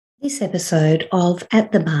This episode of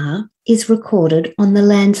At the Bar is recorded on the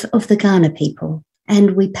lands of the Kaurna people,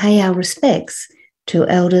 and we pay our respects to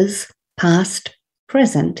elders past,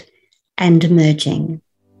 present, and emerging.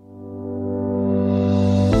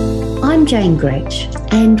 I'm Jane Gretsch,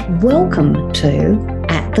 and welcome to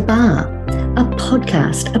At the Bar, a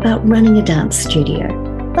podcast about running a dance studio,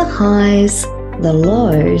 the highs, the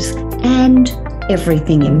lows, and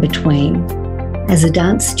everything in between. As a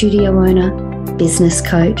dance studio owner, business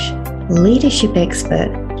coach, leadership expert,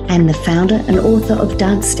 and the founder and author of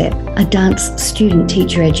Dance Step, a dance student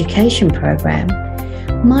teacher education program,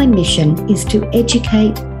 my mission is to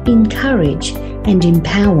educate, encourage, and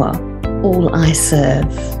empower all I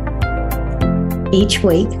serve. Each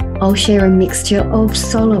week, I'll share a mixture of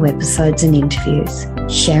solo episodes and interviews,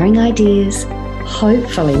 sharing ideas,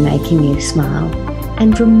 hopefully making you smile,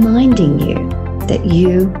 and reminding you that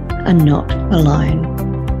you are not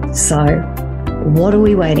alone. So, what are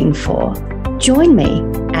we waiting for? Join me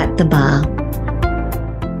at the bar.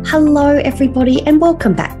 Hello, everybody, and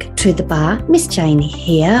welcome back to the bar. Miss Jane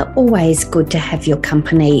here. Always good to have your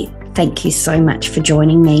company. Thank you so much for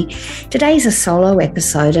joining me. Today's a solo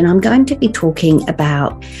episode, and I'm going to be talking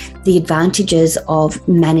about the advantages of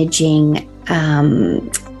managing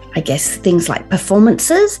things like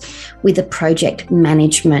performances with a project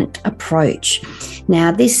management approach.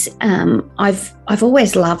 Now, this I've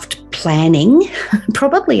always loved planning,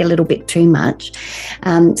 probably a little bit too much.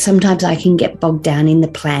 Sometimes I can get bogged down in the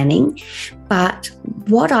planning, but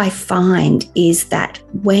what I find is that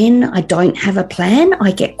when I don't have a plan,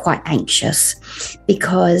 I get quite anxious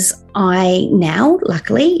because I now,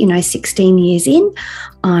 luckily, 16 years in,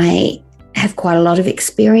 I have quite a lot of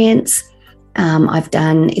experience. I've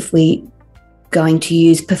done, if we going to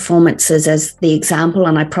use performances as the example,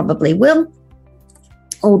 and I probably will,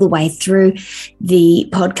 all the way through the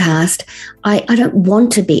podcast, I don't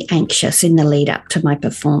want to be anxious in the lead up to my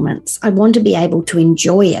performance. I want to be able to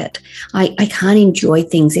enjoy it. I can't enjoy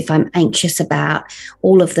things if I'm anxious about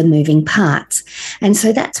all of the moving parts. And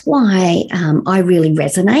so that's why I really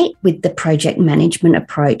resonate with the project management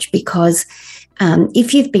approach, because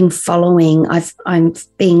if you've been following, I've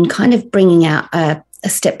been kind of bringing out a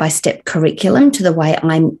step-by-step curriculum to the way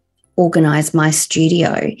I'm organize my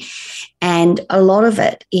studio. And a lot of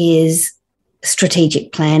it is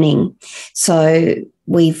strategic planning. So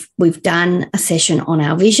we've done a session on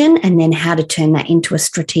our vision and then how to turn that into a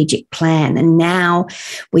strategic plan. And now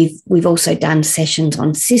we've also done sessions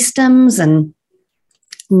on systems, and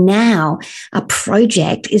now a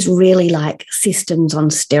project is really like systems on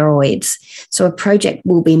steroids. So a project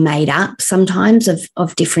will be made up sometimes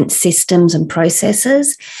of different systems and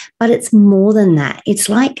processes, but it's more than that. It's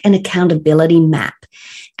like an accountability map.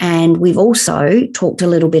 And we've also talked a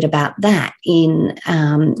little bit about that in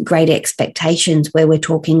Great Expectations, where we're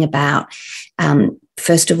talking about,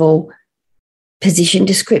 first of all, position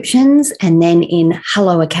descriptions, and then in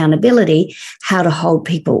Hello Accountability, how to hold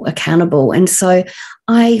people accountable. And so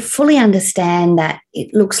I fully understand that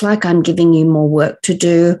it looks like I'm giving you more work to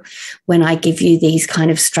do when I give you these kind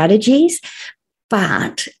of strategies.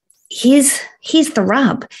 But here's the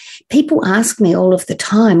rub. People ask me all of the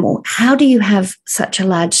time, well, how do you have such a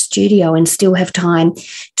large studio and still have time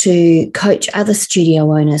to coach other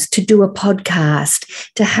studio owners, to do a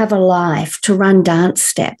podcast, to have a life, to run Dance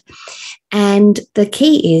Step? And the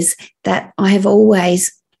key is that I have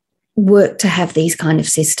always worked to have these kind of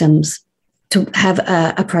systems, to have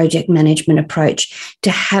a project management approach,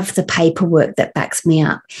 to have the paperwork that backs me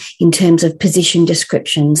up in terms of position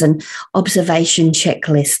descriptions and observation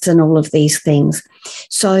checklists and all of these things.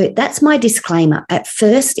 So that's my disclaimer. At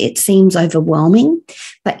first, it seems overwhelming,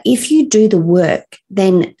 but if you do the work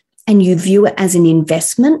then and you view it as an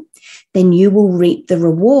investment, then you will reap the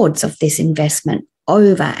rewards of this investment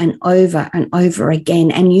over and over and over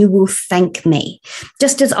again, and you will thank me,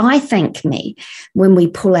 just as I thank me when we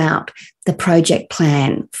pull out the project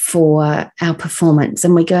plan for our performance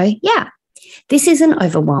and we go, yeah, this isn't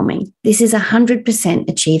overwhelming. This is 100%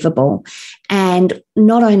 achievable. And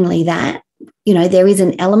not only that, there is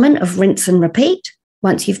an element of rinse and repeat.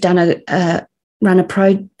 Once you've done now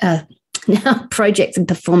projects and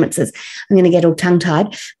performances, I'm going to get all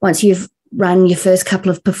tongue-tied. Once you've run your first couple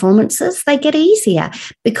of performances, they get easier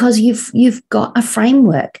because you've got a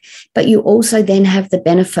framework, but you also then have the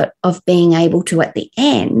benefit of being able to, at the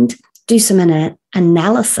end, do some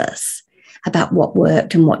analysis about what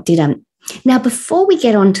worked and what didn't. Now, before we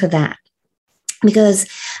get on to that, because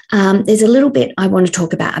there's a little bit I want to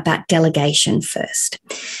talk about delegation first.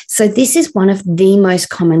 So this is one of the most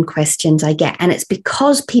common questions I get, and it's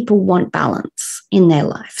because people want balance in their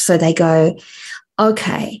life. So they go,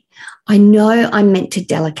 okay, I know I'm meant to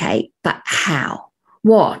delegate, but how?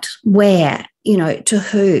 What? Where? To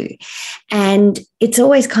who? And it's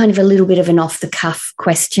always kind of a little bit of an off the cuff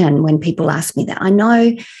question when people ask me that. I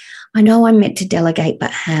know I'm meant to delegate,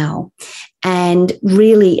 but how? And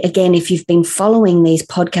really, again, if you've been following these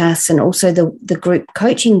podcasts and also the group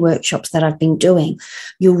coaching workshops that I've been doing,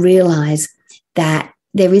 you'll realize that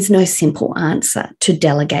there is no simple answer to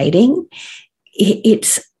delegating.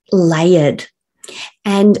 It's layered.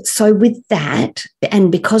 And so with that,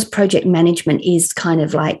 and because project management is kind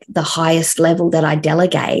of like the highest level that I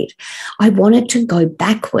delegate, I wanted to go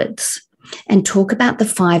backwards and talk about the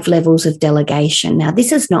 5 levels of delegation. Now,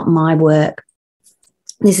 this is not my work.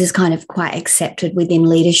 This is kind of quite accepted within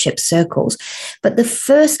leadership circles. But the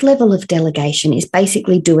first level of delegation is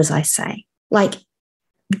basically do as I say. Like,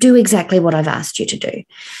 do exactly what I've asked you to do.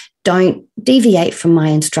 Don't deviate from my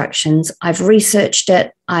instructions. I've researched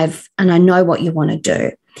it. And I know what you want to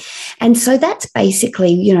do. And so that's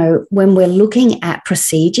basically, when we're looking at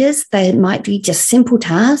procedures, they might be just simple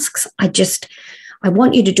tasks. I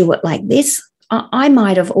want you to do it like this. I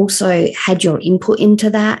might have also had your input into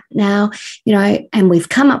that now, and we've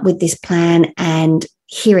come up with this plan, and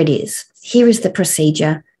here it is. Here is the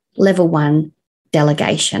procedure, level 1,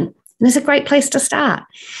 delegation. And it's a great place to start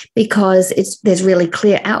because there's really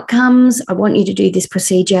clear outcomes. I want you to do this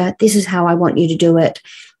procedure. This is how I want you to do it.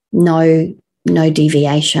 No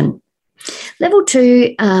deviation. Level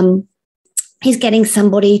 2 is getting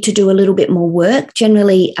somebody to do a little bit more work,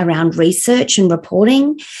 generally around research and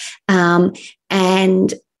reporting.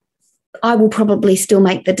 And I will probably still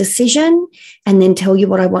make the decision and then tell you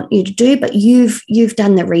what I want you to do. But you've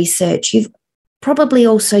done the research. You've probably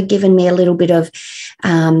also given me a little bit of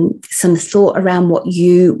some thought around what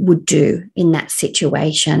you would do in that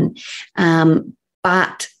situation.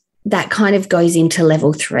 But that kind of goes into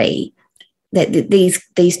level 3. That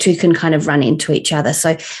these two can kind of run into each other.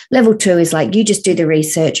 So level 2 is like, you just do the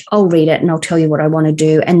research, I'll read it and I'll tell you what I want to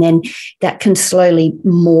do. And then that can slowly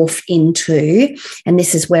morph into, and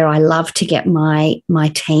this is where I love to get my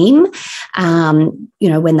team,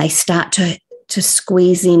 when they start to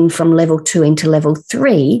squeeze in from level 2 into level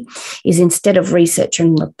 3, is instead of research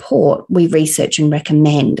and report, we research and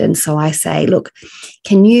recommend. And so I say, look,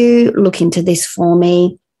 can you look into this for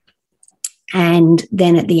me? And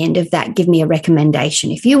then at the end of that, give me a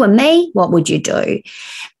recommendation. If you were me, what would you do?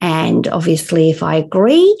 And obviously, if I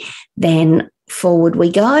agree, then forward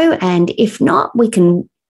we go. And if not, we can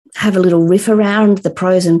have a little riff around the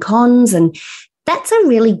pros and cons. And that's a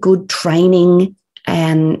really good training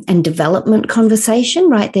and development conversation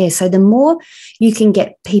right there. So the more you can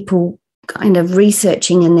get people kind of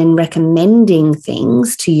researching and then recommending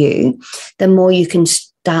things to you, the more you can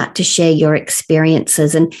start to share your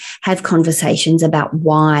experiences and have conversations about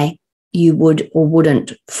why you would or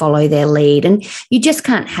wouldn't follow their lead. And you just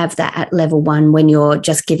can't have that at level 1 when you're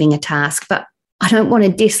just giving a task. But I don't want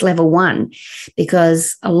to diss level 1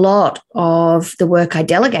 because a lot of the work I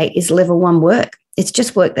delegate is level 1 work. It's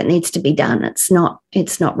just work that needs to be done. It's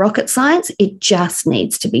not rocket science. It just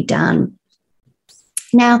needs to be done.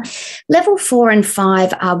 Now, level 4 and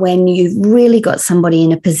 5 are when you've really got somebody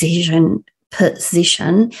in a position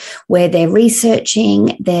where they're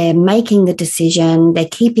researching, they're making the decision, they're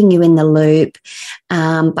keeping you in the loop,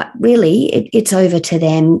 but really it's over to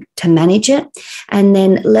them to manage it. And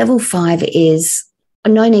then level 5 is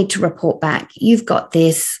no need to report back. You've got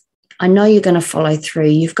this. I know you're going to follow through.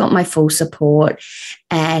 You've got my full support,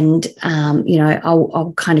 and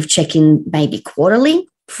I'll kind of check in maybe quarterly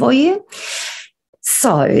for you.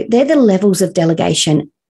 So they're the levels of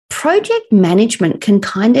delegation. Project management can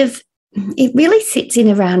it really sits in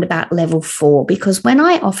around about level 4, because when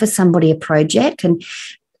I offer somebody a project, and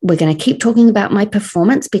we're going to keep talking about my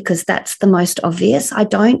performance because that's the most obvious, I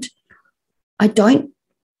don't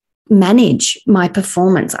manage my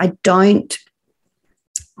performance. I don't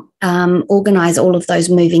organize all of those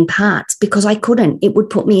moving parts because I couldn't. It would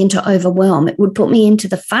put me into overwhelm. It would put me into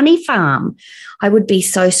the funny farm. I would be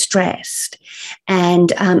so stressed,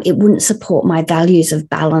 and it wouldn't support my values of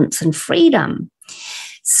balance and freedom.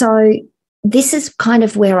 So this is kind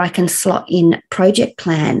of where I can slot in project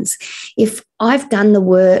plans. If I've done the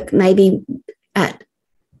work, maybe at,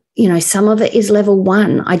 some of it is level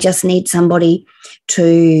 1. I just need somebody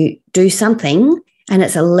to do something and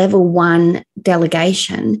it's a level 1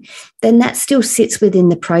 delegation, then that still sits within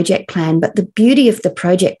the project plan. But the beauty of the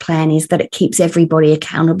project plan is that it keeps everybody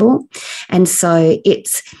accountable. And so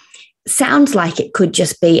it sounds like it could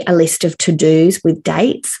just be a list of to-dos with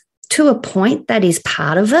dates. To a point, that is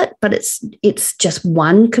part of it, but it's just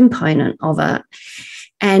one component of it.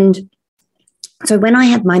 And so when I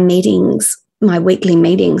have my meetings my weekly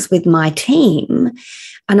meetings with my team,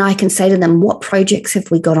 and I can say to them, what projects have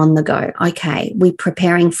we got on the go? Okay, we're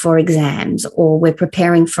preparing for exams, or we're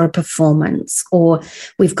preparing for a performance, or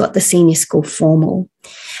we've got the senior school formal.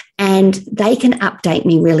 And they can update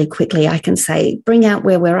me really quickly. I can say, bring out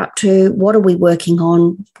where we're up to. What are we working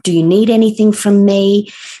on? Do you need anything from me?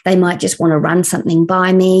 They might just want to run something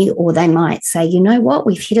by me, or they might say, you know what,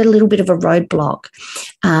 we've hit a little bit of a roadblock.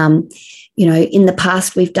 In the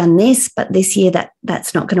past we've done this, but this year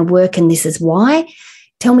that's not going to work, and this is why.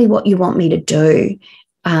 Tell me what you want me to do.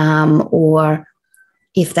 Or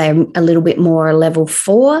if they're a little bit more level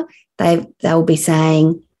 4, they'll be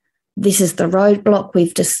saying, this is the roadblock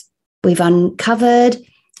we've uncovered.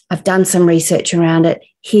 I've done some research around it.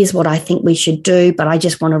 Here's what I think we should do, but I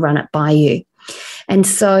just want to run it by you. And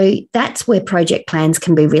so that's where project plans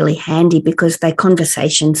can be really handy, because they're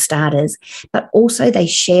conversation starters, but also they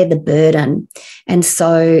share the burden. And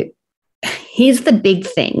so here's the big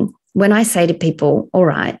thing. When I say to people, all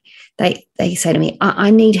right, they say to me, I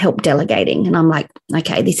need help delegating. And I'm like,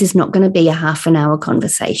 okay, this is not going to be a half an hour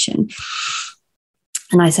conversation.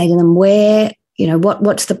 And I say to them,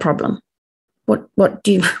 what's the problem?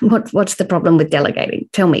 What's the problem with delegating?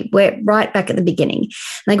 Tell me. We're right back at the beginning. And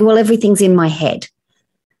they go, well, everything's in my head.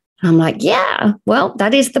 And I'm like, yeah, well,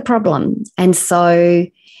 that is the problem. And so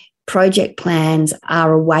project plans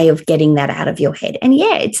are a way of getting that out of your head. And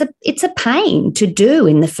yeah, it's a pain to do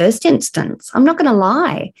in the first instance. I'm not going to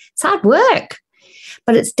lie. It's hard work,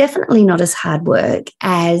 but it's definitely not as hard work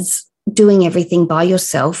as doing everything by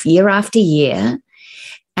yourself year after year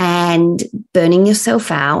and burning yourself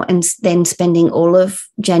out and then spending all of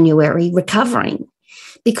January recovering.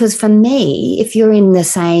 Because for me, if you're in the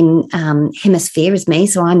same hemisphere as me,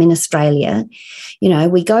 so I'm in Australia,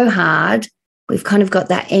 we go hard. We've kind of got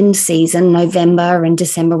that end season, November and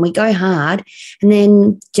December, and we go hard. And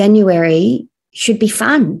then January should be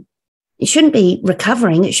fun. It shouldn't be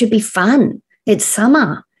recovering. It should be fun. It's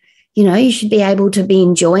summer. You should be able to be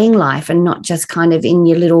enjoying life and not just kind of in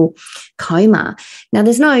your little coma. Now,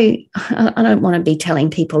 I don't want to be telling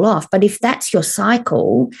people off, but if that's your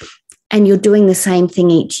cycle and you're doing the same thing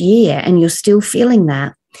each year and you're still feeling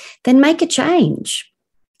that, then make a change.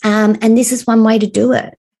 And this is one way to do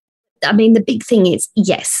it. I mean, the big thing is,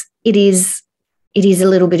 yes, it is a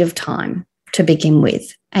little bit of time to begin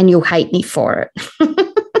with, and you'll hate me for it.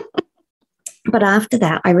 But after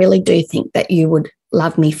that, I really do think that you would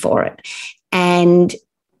love me for it. And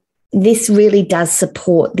this really does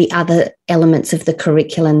support the other elements of the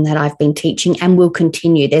curriculum that I've been teaching and will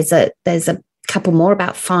continue. There's a couple more,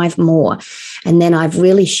 about 5 more. And then I've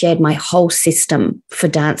really shared my whole system for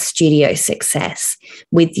dance studio success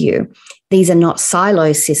with you. These are not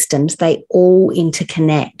silo systems. They all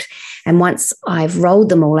interconnect. And once I've rolled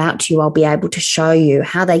them all out to you, I'll be able to show you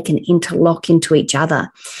how they can interlock into each other.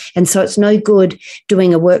 And so it's no good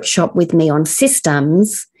doing a workshop with me on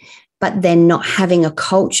systems, but then not having a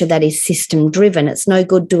culture that is system driven. It's no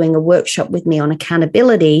good doing a workshop with me on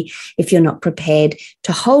accountability if you're not prepared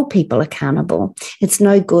to hold people accountable. It's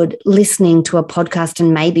no good listening to a podcast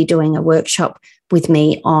and maybe doing a workshop with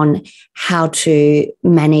me on how to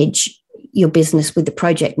manage your business with the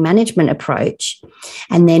project management approach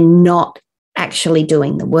and then not actually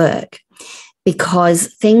doing the work.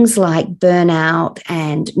 Because things like burnout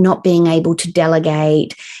and not being able to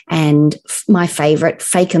delegate and my favorite,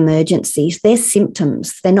 fake emergencies, they're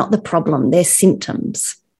symptoms. They're not the problem, they're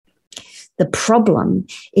symptoms. The problem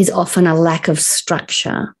is often a lack of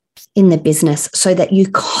structure in the business so that you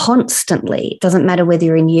constantly, it doesn't matter whether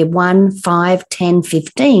you're in year 1, 5, 10,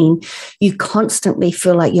 15, you constantly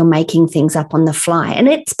feel like you're making things up on the fly. And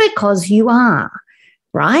it's because you are,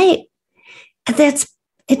 right?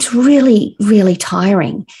 It's really, really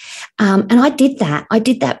tiring. And I did that. I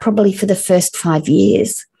did that probably for the first 5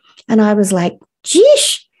 years. And I was like,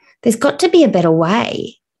 geesh, there's got to be a better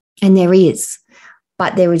way. And there is.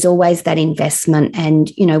 But there is always that investment.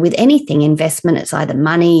 And, with anything investment, it's either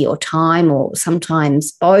money or time or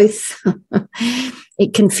sometimes both.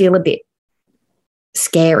 It can feel a bit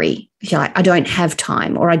scary. If you're like, I don't have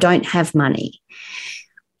time or I don't have money.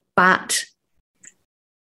 But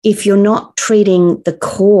if you're not treating the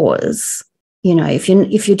cause,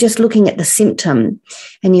 if you're just looking at the symptom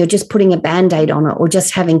and you're just putting a Band-Aid on it or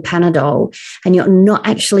just having Panadol and you're not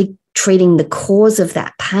actually treating the cause of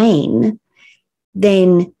that pain,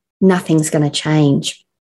 then nothing's going to change.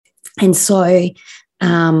 And so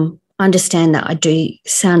understand that I do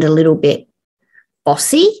sound a little bit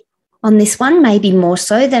bossy on this one, maybe more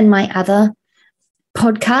so than my other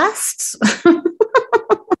podcasts.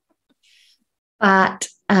 But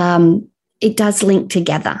it does link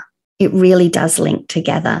together. It really does link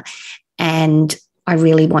together. And I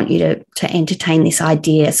really want you to entertain this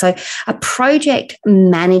idea. So a project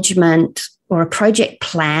management or a project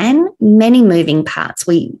plan, many moving parts.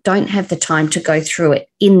 We don't have the time to go through it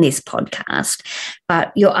in this podcast,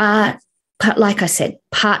 but like I said,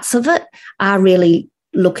 parts of it are really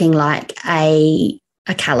looking like a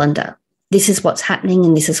calendar. This is what's happening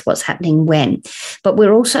and this is what's happening when. But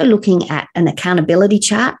we're also looking at an accountability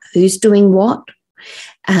chart. Who's doing what?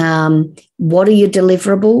 What are your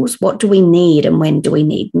deliverables? What do we need and when do we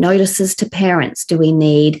need? Notices to parents? Do we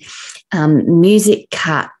need music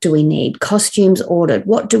cut? Do we need costumes ordered?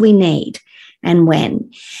 What do we need and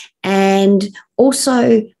when? And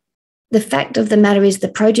also, the fact of the matter is the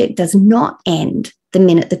project does not end the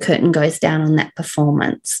minute the curtain goes down on that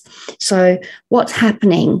performance. So what's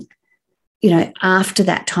happening, after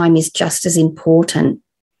that time is just as important.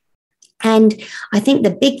 And I think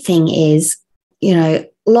the big thing is,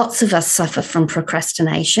 lots of us suffer from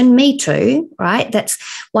procrastination. Me too, right? That's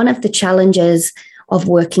one of the challenges of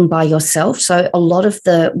working by yourself. So a lot of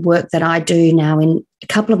the work that I do now in a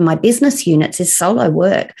couple of my business units is solo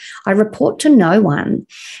work. I report to no one.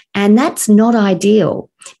 And that's not ideal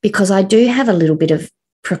because I do have a little bit of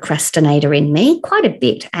procrastinator in me, quite a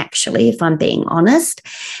bit actually, if I'm being honest.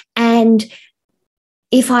 And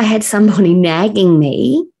if I had somebody nagging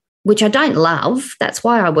me, which I don't love, that's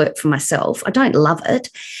why I work for myself. I don't love it.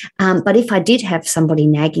 But if I did have somebody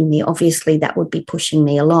nagging me, obviously that would be pushing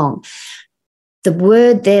me along. The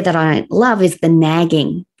word there that I don't love is the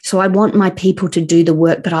nagging. So I want my people to do the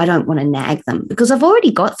work, but I don't want to nag them because I've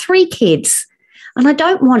already got 3 kids and I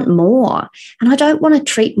don't want more. And I don't want to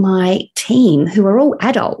treat my team, who are all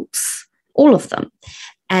adults, all of them,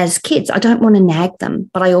 as kids. I don't want to nag them,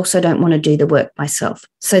 but I also don't want to do the work myself.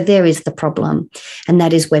 So there is the problem. And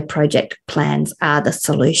that is where project plans are the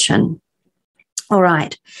solution. All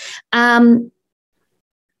right.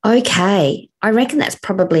 Okay. I reckon that's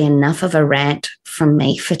probably enough of a rant from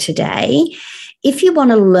me for today. If you want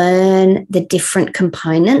to learn the different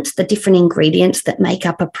components, the different ingredients that make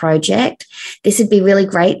up a project, this would be really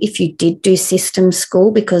great if you did do systems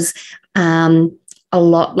school because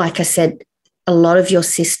like I said, a lot of your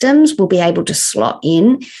systems will be able to slot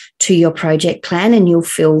in to your project plan and you'll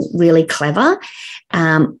feel really clever.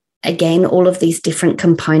 Again, all of these different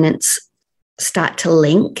components start to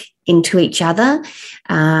link into each other.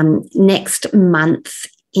 Next month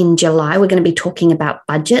in July, we're going to be talking about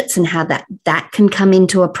budgets and how that can come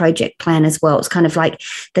into a project plan as well. It's kind of like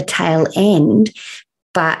the tail end,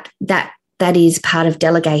 but that is part of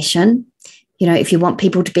delegation. If you want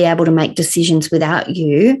people to be able to make decisions without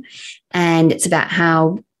you, and it's about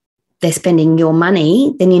how they're spending your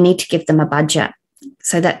money, then you need to give them a budget.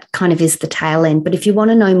 So that kind of is the tail end. But if you want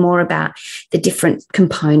to know more about the different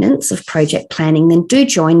components of project planning, then do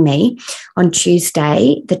join me on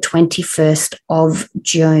Tuesday, the 21st of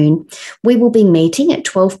June. We will be meeting at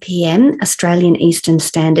 12 p.m. Australian Eastern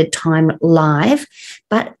Standard Time live.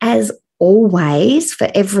 But as always, for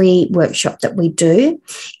every workshop that we do,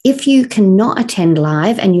 if you cannot attend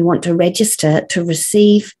live and you want to register to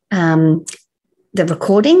receive the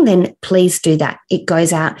recording, then please do that. It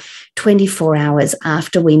goes out 24 hours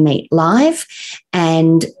after we meet live,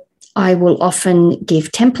 and I will often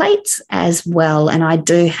give templates as well. And I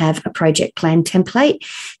do have a project plan template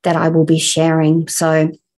that I will be sharing.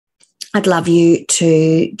 So I'd love you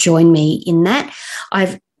to join me in that.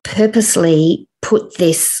 I've purposely put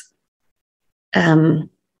this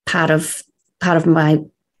part of my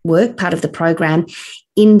work, part of the program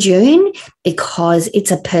in June, because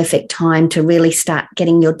it's a perfect time to really start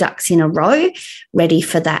getting your ducks in a row, ready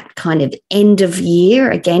for that kind of end of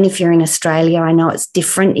year. Again, if you're in Australia, I know it's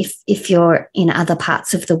different if you're in other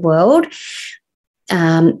parts of the world,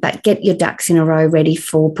 but get your ducks in a row ready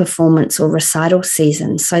for performance or recital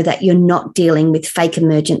season so that you're not dealing with fake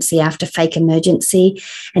emergency after fake emergency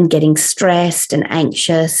and getting stressed and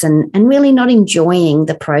anxious and really not enjoying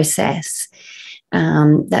the process.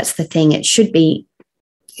 That's the thing. It should be,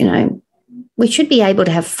 we should be able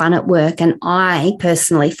to have fun at work. And I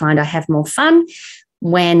personally find I have more fun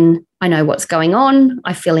when I know what's going on.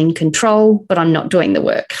 I feel in control, but I'm not doing the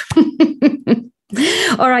work.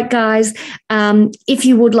 All right, guys. If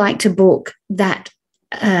you would like to book that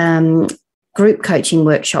group coaching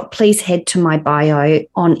workshop, please head to my bio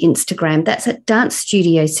on Instagram. That's at Dance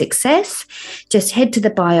Studio Success. Just head to the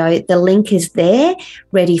bio. The link is there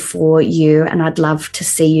ready for you, and I'd love to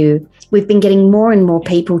see you. We've been getting more and more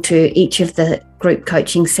people to each of the group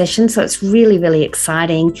coaching sessions. So it's really, really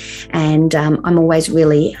exciting. And I'm always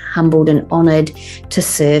really humbled and honoured to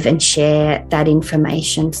serve and share that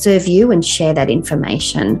information, serve you and share that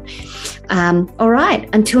information. All right,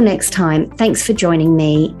 until next time, thanks for joining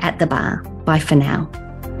me at the bar. Bye for now.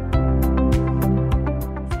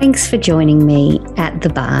 Thanks for joining me at the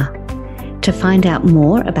bar. To find out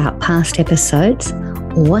more about past episodes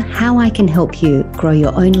or how I can help you grow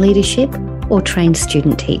your own leadership or train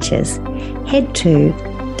student teachers, head to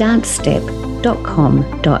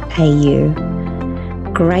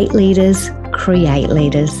dancestep.com.au. Great leaders create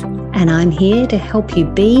leaders, and I'm here to help you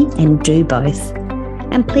be and do both.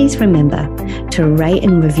 And please remember to rate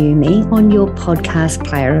and review me on your podcast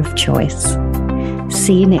player of choice.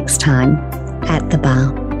 See you next time at the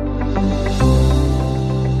bar.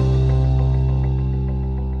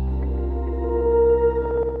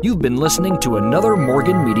 You've been listening to another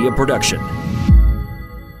Morgan Media production.